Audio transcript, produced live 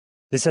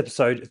This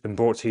episode has been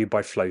brought to you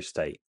by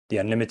FlowState, the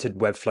unlimited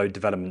Webflow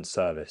development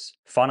service.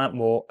 Find out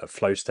more at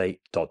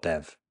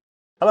flowstate.dev.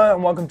 Hello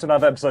and welcome to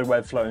another episode of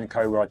Webflow and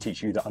Code, where I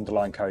teach you the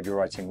underlying code you're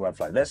writing in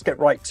Webflow. Let's get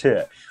right to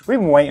it. We've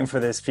been waiting for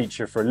this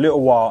feature for a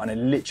little while and it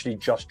literally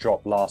just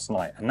dropped last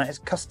night, and that is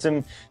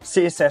custom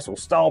CSS or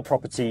style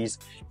properties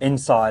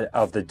inside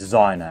of the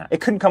designer. It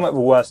couldn't come at a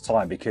worse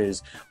time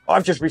because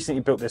I've just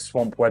recently built this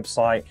Swamp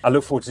website. I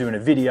look forward to doing a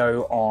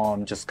video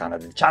on just kind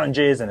of the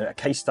challenges and a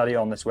case study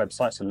on this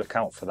website, so look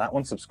out for that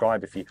one.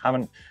 Subscribe if you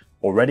haven't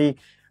already.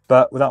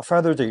 But without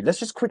further ado, let's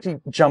just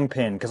quickly jump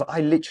in because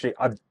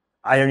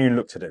I only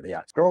looked at it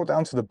yet. Scroll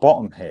down to the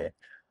bottom here.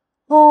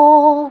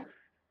 Oh,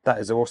 that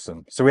is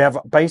awesome. So we have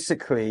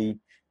basically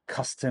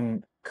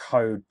custom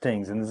code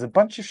things, and there's a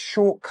bunch of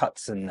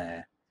shortcuts in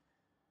there.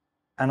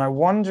 And I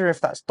wonder if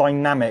that's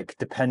dynamic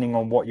depending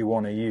on what you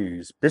want to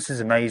use. This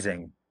is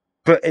amazing,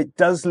 but it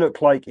does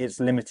look like it's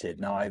limited.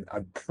 Now,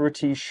 I'm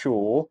pretty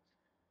sure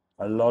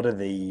a lot of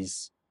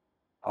these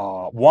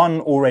are,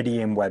 one,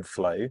 already in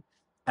Webflow,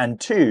 and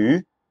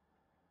two,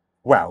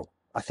 well,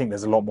 I think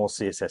there's a lot more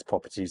CSS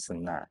properties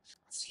than that.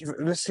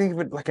 Let's think of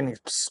it like an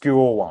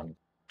obscure one.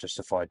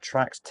 Justified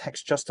tracks,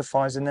 text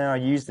justifiers in there. I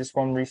used this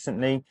one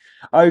recently.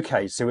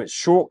 Okay, so it's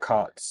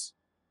shortcuts.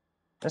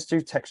 Let's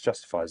do text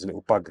justifiers, a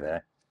little bug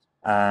there.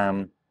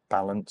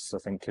 Balance, I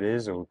think it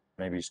is, or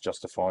maybe it's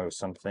justify or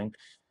something.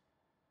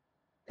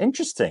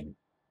 Interesting.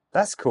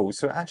 That's cool.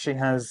 So it actually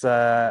has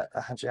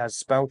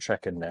spell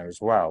check in there as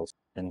well.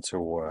 Into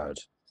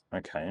Word.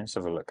 Okay, let's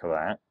have a look at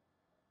that.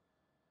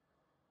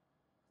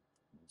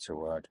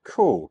 Word.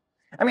 Cool.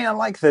 I mean, I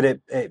like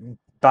that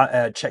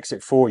it checks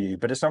it for you,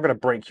 but it's not going to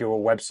break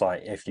your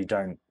website if you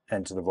don't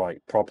enter the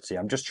right property.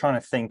 I'm just trying to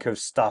think of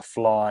stuff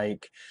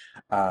like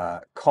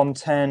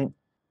content,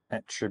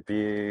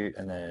 attribute,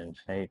 and then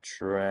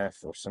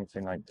href or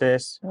something like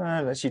this.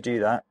 Lets you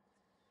do that.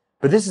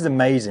 But this is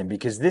amazing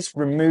because this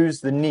removes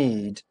the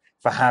need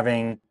for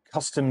having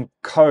custom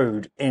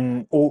code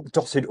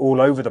dotted all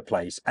over the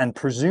place, and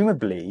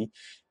presumably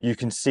you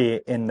can see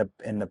it in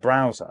the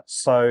browser.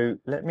 So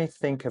let me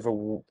think of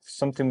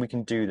something we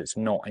can do that's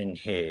not in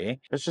here.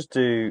 Let's just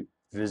do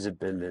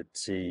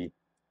visibility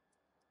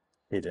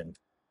hidden.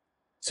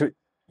 So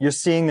you're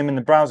seeing them in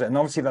the browser, and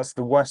obviously that's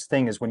the worst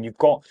thing, is when you've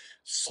got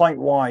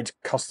site-wide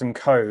custom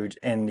code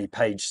in the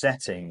page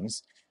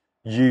settings,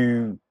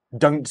 you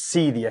don't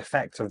see the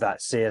effect of that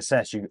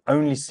CSS. You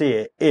only see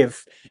it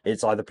if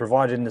it's either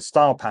provided in the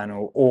style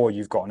panel or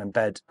you've got an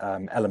embed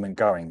element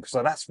going.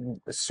 So that's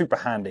super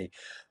handy.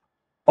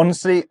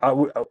 Honestly,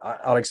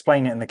 I'll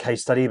explain it in the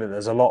case study, but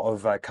there's a lot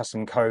of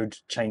custom code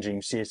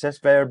changing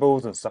CSS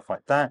variables and stuff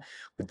like that.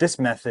 With this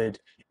method,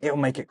 it'll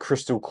make it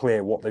crystal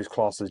clear what those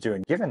classes do.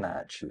 And given that,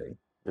 actually,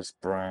 this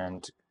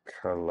brand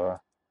color.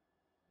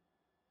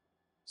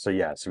 So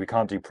yeah, so we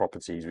can't do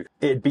properties.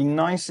 It'd be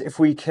nice if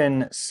we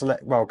can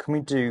select, well, can we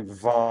do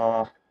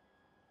var?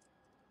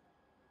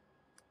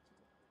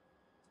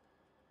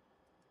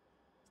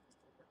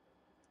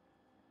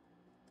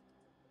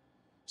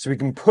 So we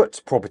can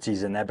put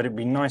properties in there, but it'd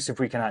be nice if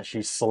we can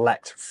actually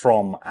select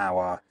from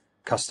our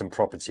custom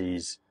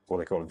properties, or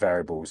they call it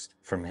variables,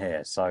 from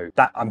here. So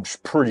that, I'm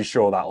pretty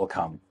sure that will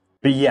come.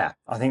 But yeah,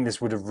 I think this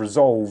would have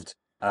resolved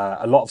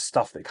a lot of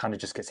stuff that kind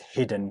of just gets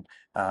hidden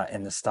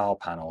in the style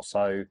panel.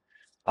 So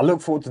I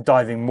look forward to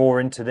diving more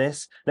into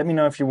this. Let me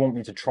know if you want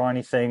me to try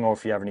anything, or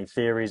if you have any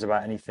theories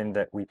about anything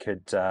that we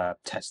could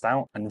test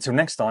out. And until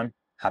next time,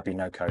 happy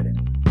no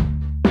coding.